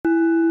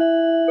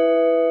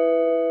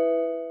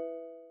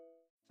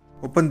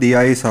Open the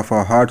eyes of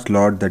our hearts,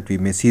 Lord, that we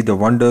may see the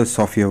wonders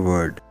of your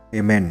word.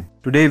 Amen.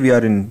 Today we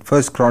are in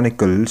 1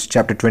 Chronicles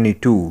chapter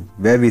 22,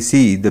 where we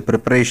see the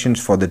preparations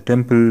for the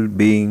temple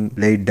being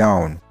laid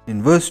down.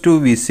 In verse 2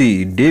 we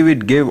see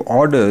David gave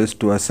orders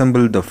to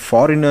assemble the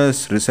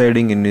foreigners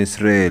residing in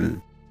Israel,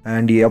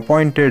 and he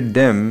appointed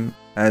them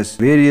as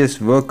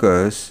various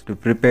workers to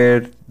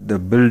prepare the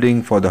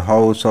building for the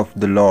house of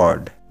the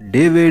Lord.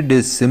 David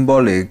is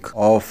symbolic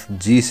of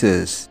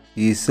Jesus.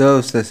 He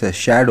serves as a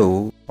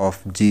shadow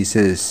of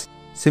Jesus.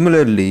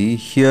 Similarly,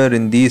 here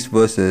in these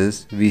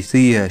verses, we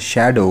see a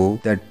shadow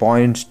that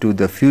points to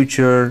the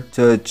future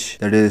church,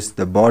 that is,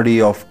 the body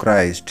of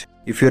Christ.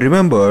 If you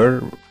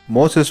remember,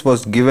 Moses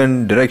was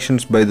given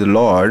directions by the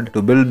Lord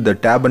to build the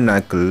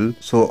tabernacle,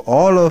 so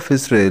all of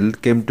Israel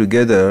came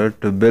together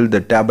to build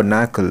the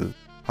tabernacle.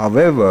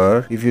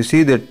 However, if you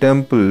see the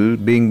temple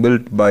being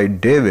built by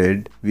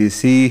David, we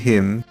see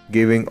him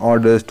giving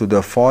orders to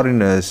the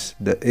foreigners,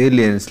 the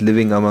aliens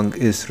living among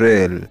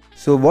Israel.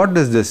 So what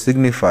does this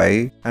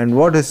signify and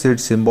what is it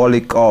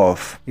symbolic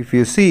of? If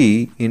you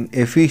see in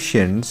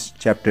Ephesians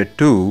chapter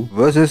 2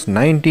 verses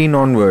 19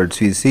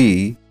 onwards, we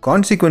see,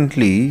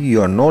 "Consequently,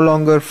 you are no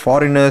longer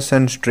foreigners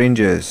and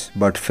strangers,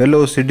 but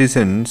fellow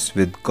citizens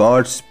with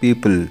God's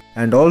people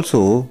and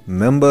also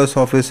members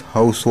of his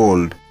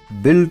household,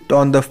 built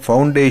on the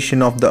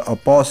foundation of the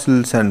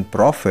apostles and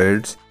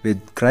prophets, with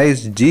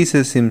Christ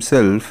Jesus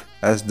himself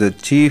as the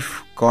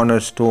chief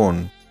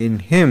cornerstone. In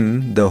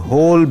him the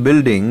whole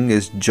building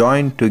is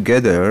joined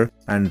together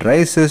and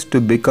rises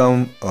to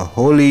become a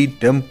holy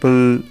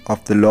temple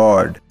of the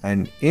Lord.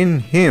 And in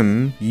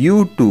him you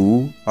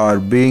too are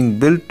being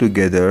built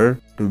together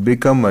to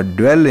become a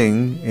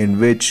dwelling in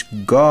which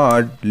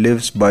God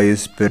lives by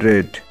his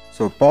Spirit."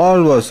 So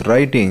Paul was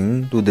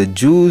writing to the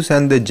Jews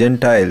and the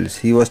Gentiles.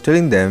 He was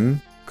telling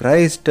them,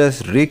 Christ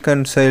has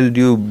reconciled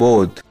you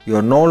both. You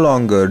are no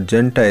longer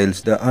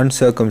Gentiles, the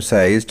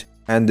uncircumcised,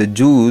 and the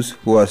Jews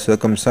who are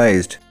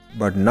circumcised.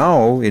 But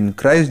now in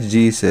Christ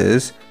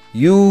Jesus,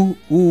 you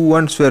who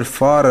once were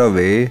far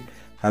away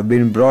have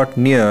been brought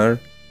near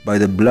by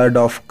the blood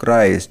of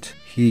Christ.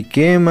 He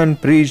came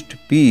and preached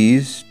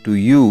peace to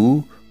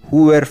you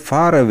who were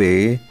far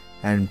away,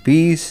 and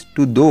peace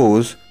to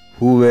those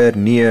who were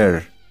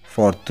near.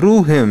 For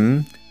through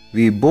him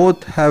we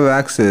both have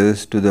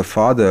access to the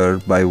Father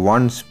by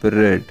one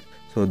Spirit.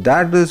 So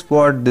that is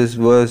what this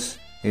verse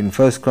in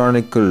 1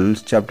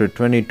 Chronicles chapter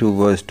 22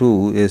 verse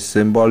 2 is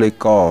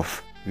symbolic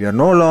of. We are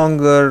no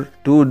longer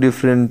two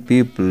different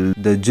people,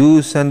 the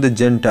Jews and the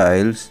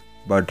Gentiles,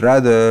 but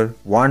rather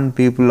one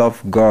people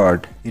of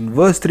God. In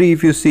verse 3,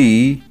 if you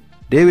see,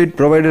 David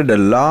provided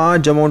a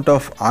large amount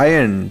of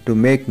iron to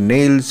make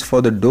nails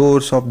for the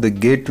doors of the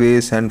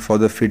gateways and for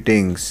the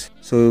fittings.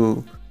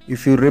 So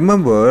if you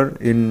remember,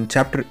 in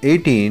chapter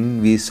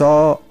 18, we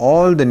saw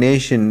all the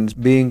nations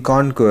being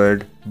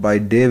conquered by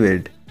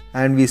David,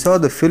 and we saw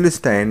the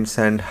Philistines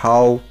and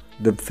how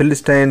the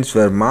Philistines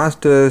were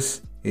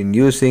masters in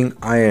using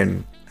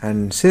iron.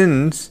 And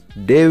since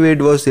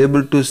David was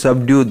able to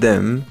subdue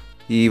them,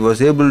 he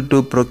was able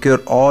to procure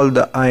all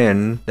the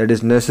iron that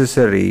is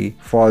necessary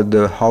for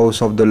the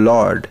house of the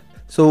Lord.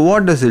 So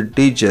what does it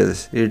teach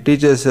us? It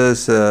teaches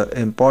us an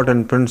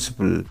important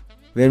principle.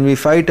 When we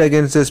fight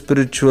against a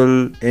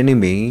spiritual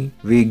enemy,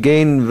 we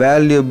gain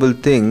valuable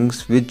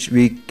things which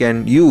we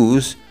can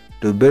use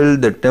to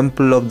build the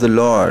temple of the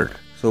Lord.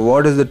 So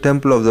what is the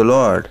temple of the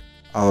Lord?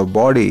 Our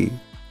body.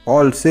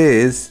 Paul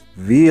says,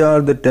 we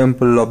are the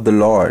temple of the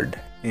Lord.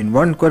 In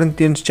 1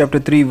 Corinthians chapter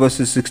 3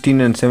 verses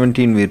 16 and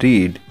 17 we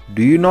read,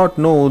 "Do you not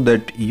know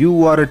that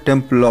you are a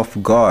temple of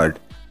God,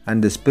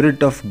 and the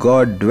Spirit of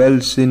God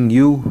dwells in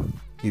you?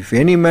 If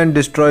any man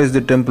destroys the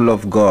temple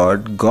of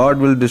God, God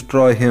will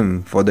destroy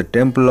him, for the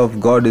temple of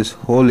God is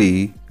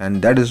holy,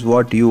 and that is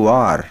what you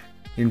are."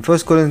 In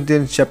 1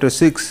 Corinthians chapter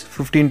 6,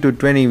 15 to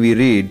 20 we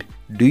read,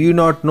 "Do you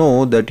not know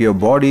that your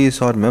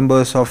bodies are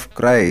members of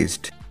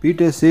Christ?"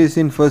 Peter says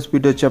in 1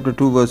 Peter chapter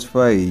 2 verse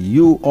 5,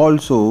 "You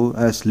also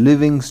as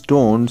living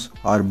stones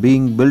are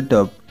being built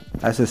up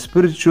as a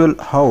spiritual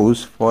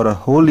house for a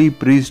holy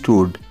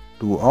priesthood,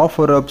 to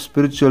offer up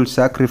spiritual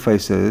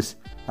sacrifices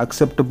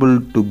acceptable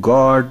to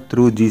God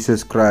through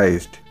Jesus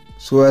Christ."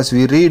 So as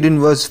we read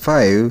in verse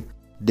 5,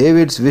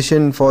 David's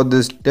vision for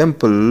this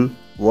temple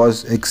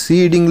was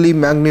exceedingly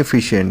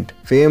magnificent,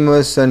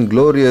 famous and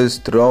glorious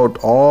throughout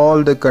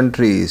all the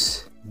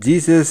countries.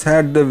 Jesus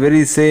had the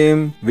very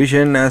same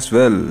vision as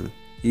well.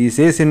 He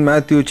says in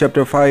Matthew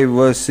chapter 5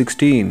 verse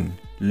 16,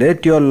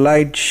 "Let your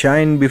light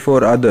shine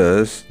before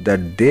others,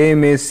 that they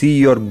may see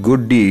your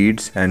good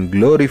deeds and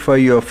glorify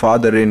your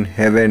Father in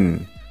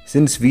heaven."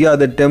 Since we are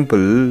the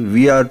temple,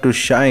 we are to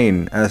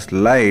shine as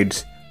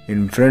lights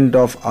in front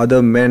of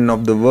other men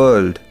of the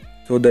world,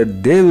 so that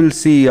they will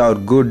see our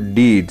good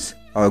deeds,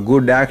 our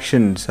good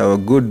actions, our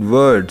good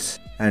words,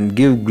 and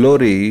give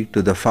glory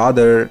to the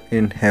Father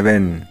in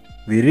heaven.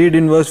 We read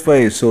in verse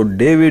 5, "So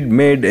David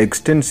made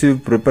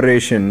extensive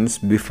preparations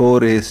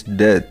before his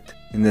death."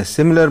 In a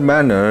similar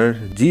manner,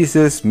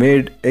 Jesus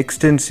made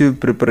extensive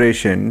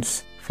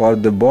preparations for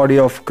the body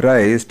of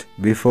Christ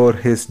before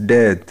his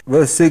death.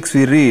 Verse 6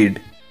 we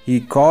read, "He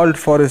called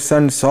for his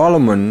son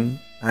Solomon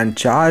and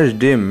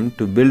charged him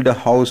to build a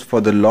house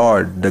for the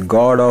Lord, the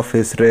God of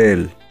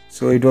Israel."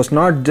 So it was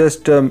not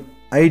just an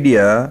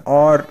idea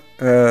or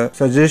a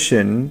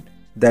suggestion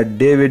that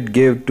David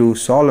gave to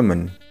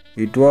Solomon.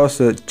 It was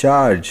a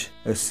charge,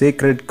 a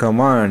sacred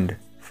command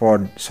for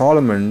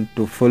Solomon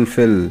to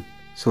fulfill.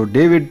 So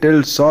David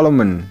tells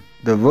Solomon,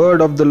 "The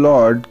word of the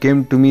Lord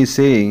came to me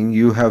saying,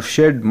 you have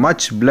shed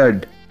much blood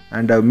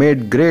and have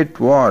made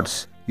great wars.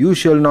 You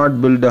shall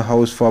not build a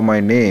house for my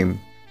name,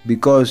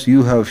 because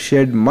you have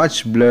shed much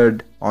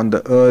blood on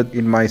the earth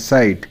in my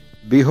sight.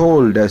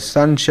 Behold, a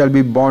son shall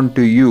be born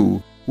to you,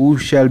 who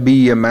shall be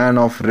a man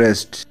of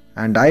rest,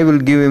 and I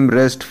will give him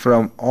rest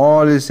from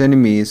all his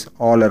enemies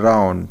all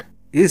around.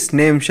 His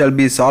name shall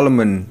be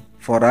Solomon,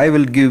 for I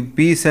will give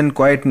peace and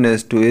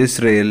quietness to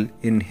Israel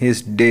in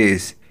his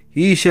days.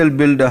 He shall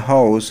build a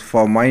house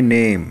for my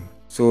name."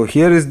 So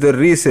here is the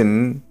reason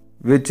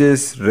which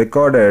is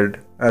recorded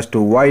as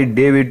to why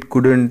David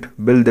couldn't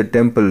build the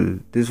temple.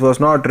 This was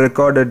not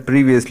recorded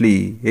previously,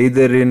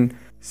 either in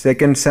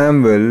 2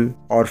 Samuel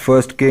or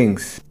 1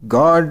 Kings.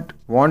 God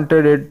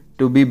wanted it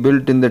to be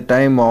built in the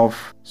time of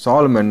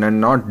Solomon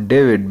and not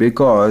David,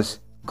 because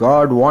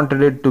God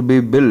wanted it to be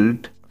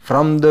built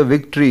from the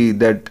victory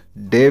that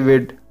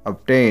David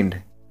obtained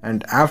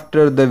and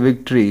after the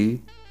victory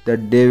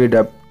that David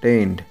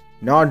obtained,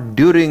 not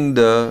during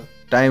the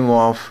time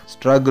of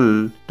struggle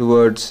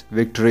towards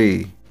victory.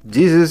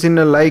 Jesus, in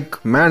a like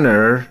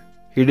manner,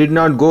 he did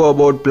not go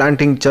about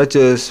planting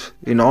churches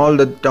in all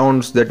the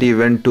towns that he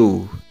went to.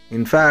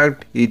 In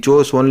fact, he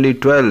chose only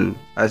 12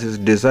 as his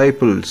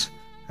disciples,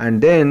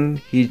 and then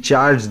he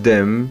charged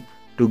them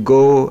to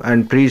go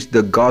and preach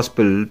the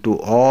gospel to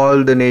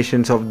all the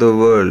nations of the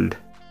world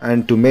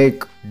and to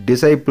make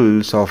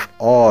disciples of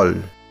all.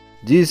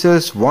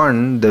 Jesus won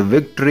the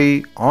victory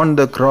on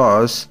the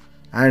cross,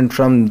 and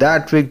from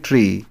that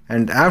victory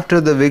and after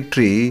the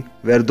victory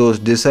were those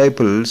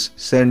disciples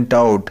sent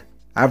out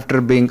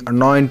after being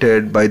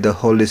anointed by the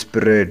Holy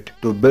Spirit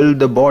to build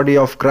the body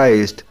of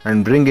Christ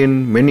and bring in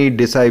many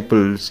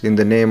disciples in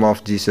the name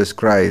of Jesus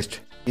Christ.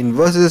 In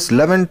verses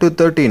 11 to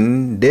 13,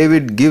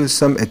 David gives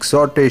some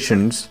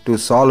exhortations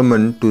to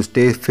Solomon to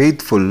stay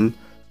faithful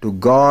to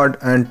God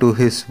and to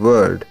his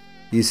word.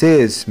 He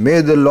says, "May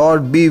the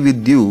Lord be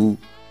with you,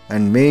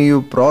 and may you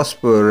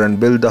prosper and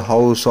build the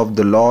house of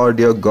the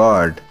Lord your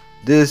God."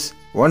 This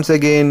once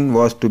again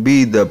was to be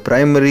the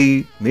primary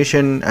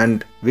mission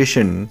and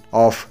vision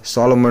of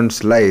Solomon's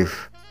life,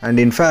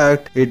 and in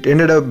fact it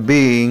ended up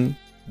being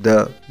the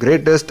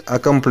greatest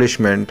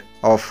accomplishment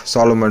of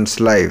Solomon's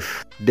life.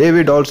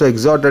 David also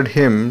exhorted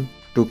him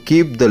to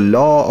keep the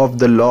law of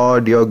the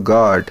Lord your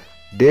God.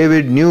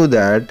 David knew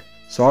that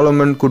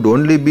Solomon could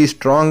only be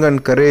strong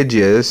and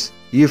courageous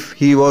if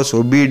he was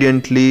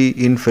obediently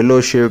in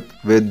fellowship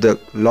with the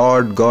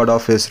Lord God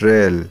of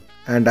Israel.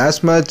 And as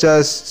much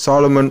as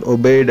Solomon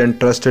obeyed and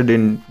trusted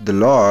in the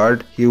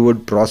Lord, he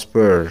would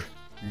prosper.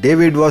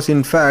 David was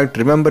in fact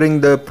remembering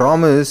the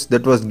promise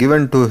that was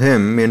given to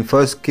him in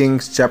 1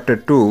 Kings chapter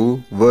 2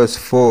 verse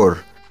 4.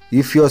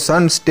 "If your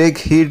sons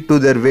take heed to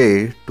their way,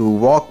 to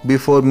walk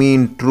before me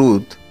in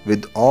truth,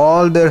 with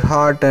all their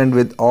heart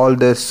and with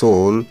all their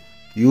soul,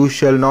 you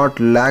shall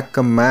not lack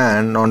a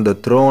man on the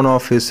throne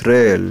of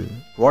Israel."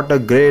 What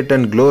a great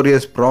and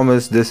glorious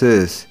promise this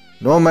is.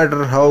 No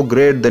matter how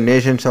great the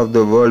nations of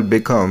the world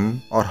become,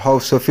 or how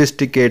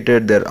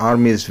sophisticated their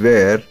armies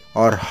were,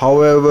 or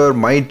however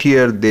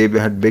mightier they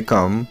had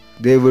become,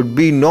 they would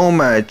be no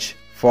match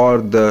for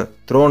the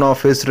throne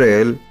of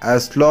Israel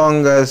as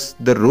long as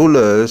the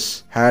rulers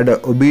had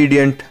an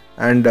obedient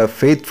and a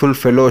faithful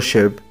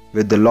fellowship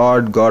with the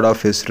Lord God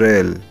of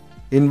Israel.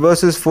 In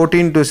verses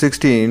 14 to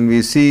 16, we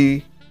see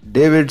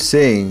David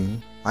saying,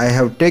 "I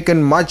have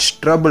taken much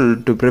trouble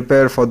to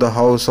prepare for the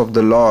house of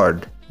the Lord."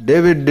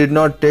 David did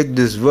not take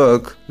this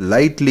work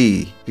lightly.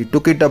 He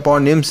took it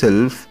upon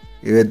himself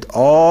with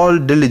all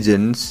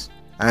diligence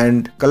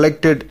and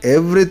collected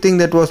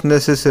everything that was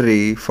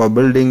necessary for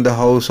building the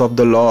house of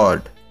the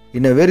Lord.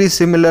 In a very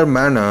similar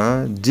manner,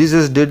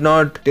 Jesus did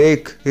not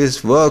take his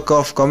work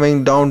of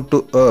coming down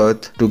to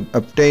earth to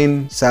obtain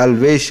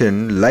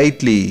salvation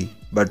lightly,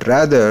 but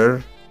rather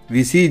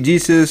we see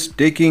Jesus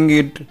taking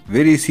it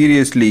very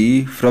seriously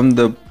from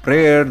the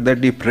prayer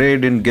that he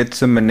prayed in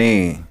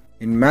Gethsemane.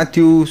 In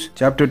Matthew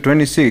chapter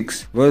 26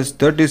 verse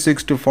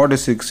 36 to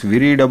 46 we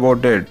read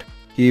about it.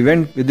 He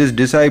went with his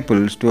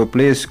disciples to a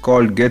place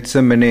called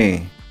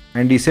Gethsemane,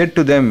 and he said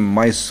to them,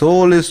 "My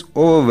soul is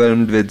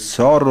overwhelmed with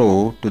sorrow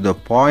to the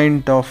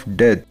point of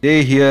death. Stay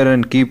here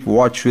and keep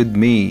watch with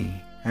me."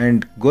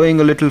 And going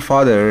a little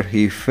farther,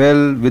 he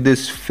fell with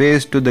his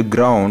face to the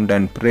ground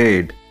and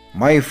prayed,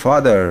 "My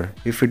Father,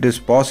 if it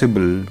is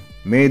possible,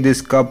 may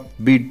this cup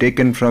be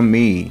taken from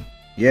me.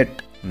 Yet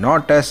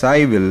not as I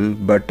will,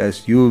 but as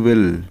you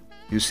will."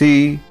 You see,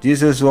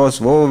 Jesus was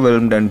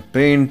overwhelmed and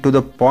pained to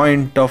the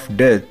point of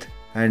death.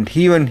 And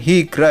even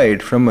he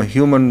cried from a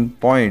human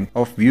point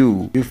of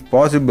view, "If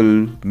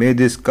possible, may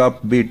this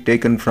cup be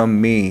taken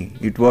from me."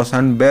 It was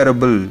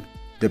unbearable.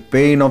 The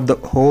pain of the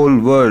whole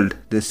world,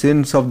 the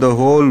sins of the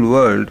whole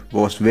world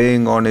was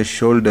weighing on his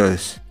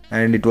shoulders,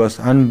 and it was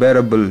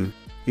unbearable.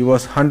 He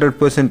was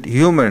 100%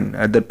 human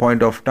at that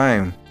point of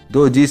time.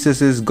 Though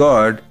Jesus is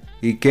God,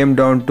 he came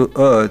down to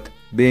earth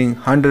being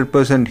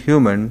 100%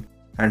 human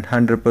and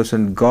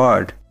 100%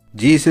 God.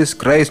 Jesus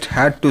Christ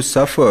had to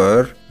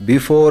suffer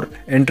before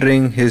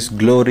entering his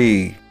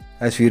glory,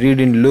 as we read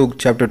in Luke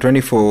chapter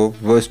 24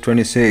 verse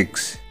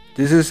 26.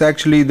 This is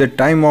actually the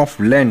time of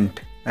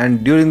Lent,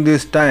 and during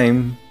this time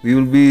we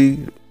will be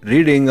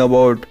reading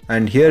about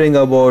and hearing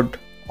about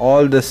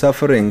all the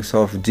sufferings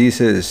of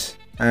Jesus.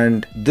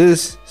 And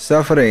this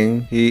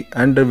suffering he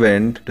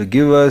underwent to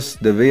give us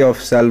the way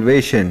of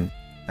salvation,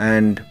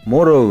 and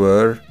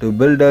moreover to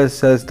build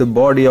us as the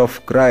body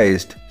of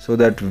Christ, so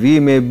that we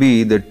may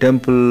be the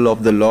temple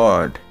of the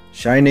Lord,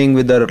 shining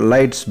with our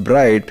lights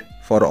bright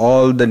for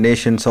all the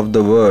nations of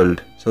the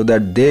world, so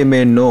that they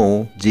may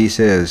know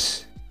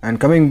Jesus.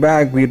 And coming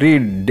back, we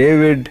read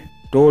David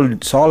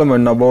told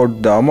Solomon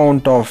about the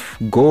amount of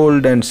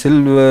gold and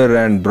silver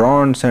and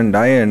bronze and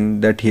iron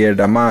that he had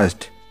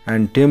amassed,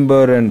 and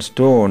timber and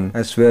stone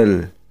as well.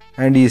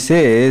 And he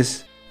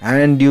says,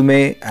 "And you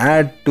may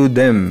add to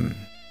them."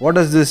 What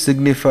does this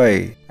signify?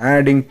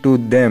 Adding to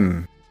them.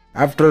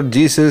 After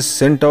Jesus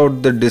sent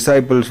out the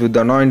disciples with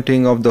the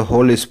anointing of the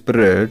Holy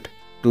Spirit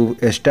to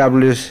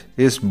establish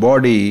his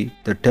body,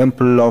 the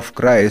temple of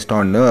Christ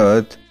on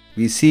earth,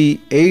 we see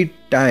 8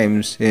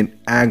 times in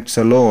Acts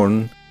alone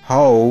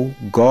how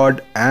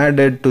God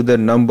added to the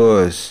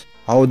numbers,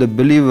 how the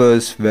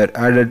believers were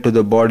added to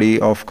the body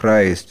of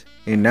Christ.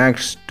 In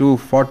Acts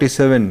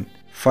 2:47,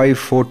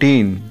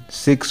 5:14,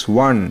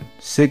 6:1,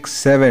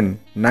 6:7,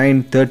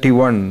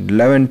 9:31,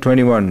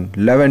 11:21,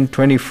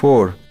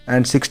 11:24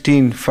 and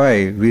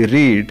 16:5, we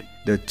read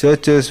the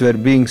churches were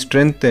being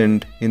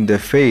strengthened in the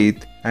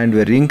faith and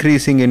were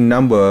increasing in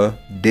number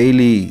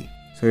daily.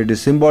 So it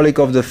is symbolic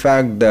of the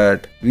fact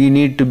that we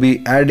need to be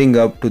adding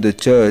up to the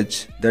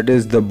church, that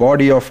is the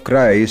body of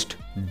Christ,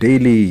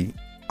 daily.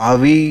 Are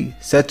we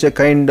such a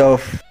kind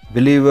of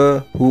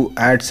believer who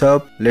adds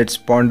up? Let's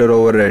ponder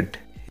over it.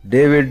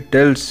 David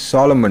tells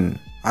Solomon,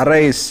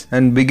 "Arise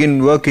and begin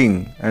working,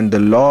 and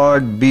the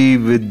Lord be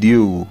with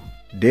you."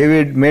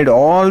 David made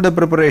all the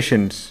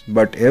preparations,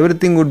 but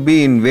everything would be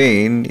in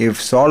vain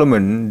if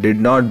Solomon did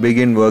not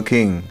begin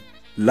working.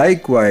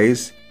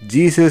 Likewise,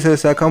 Jesus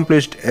has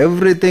accomplished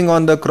everything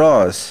on the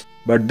cross,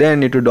 but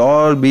then it would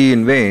all be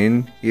in vain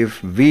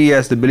if we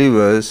as the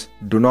believers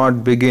do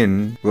not begin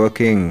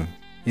working.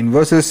 In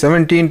verses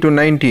 17 to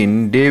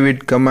 19,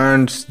 David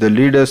commands the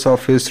leaders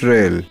of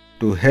Israel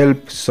to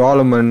help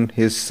Solomon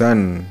his son.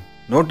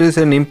 Notice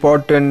an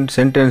important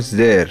sentence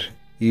there.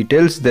 He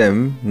tells them,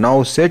 "Now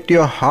set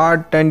your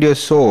heart and your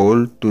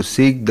soul to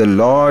seek the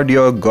Lord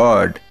your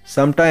God."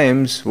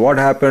 Sometimes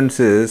what happens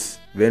is,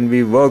 when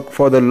we work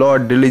for the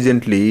Lord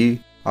diligently,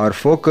 our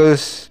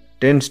focus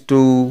tends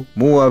to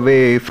move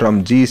away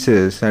from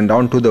Jesus and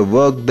onto the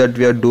work that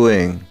we are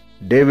doing.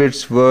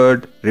 David's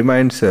word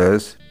reminds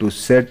us to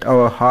set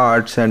our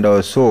hearts and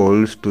our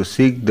souls to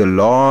seek the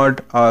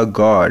Lord our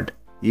God,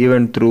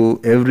 even through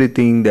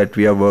everything that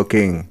we are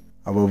working.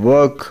 Our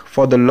work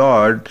for the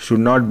Lord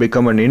should not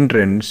become an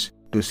hindrance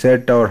to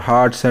set our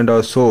hearts and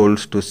our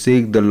souls to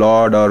seek the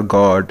Lord our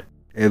God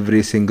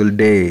every single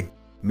day.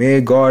 May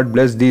God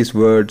bless these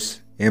words.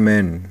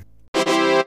 Amen.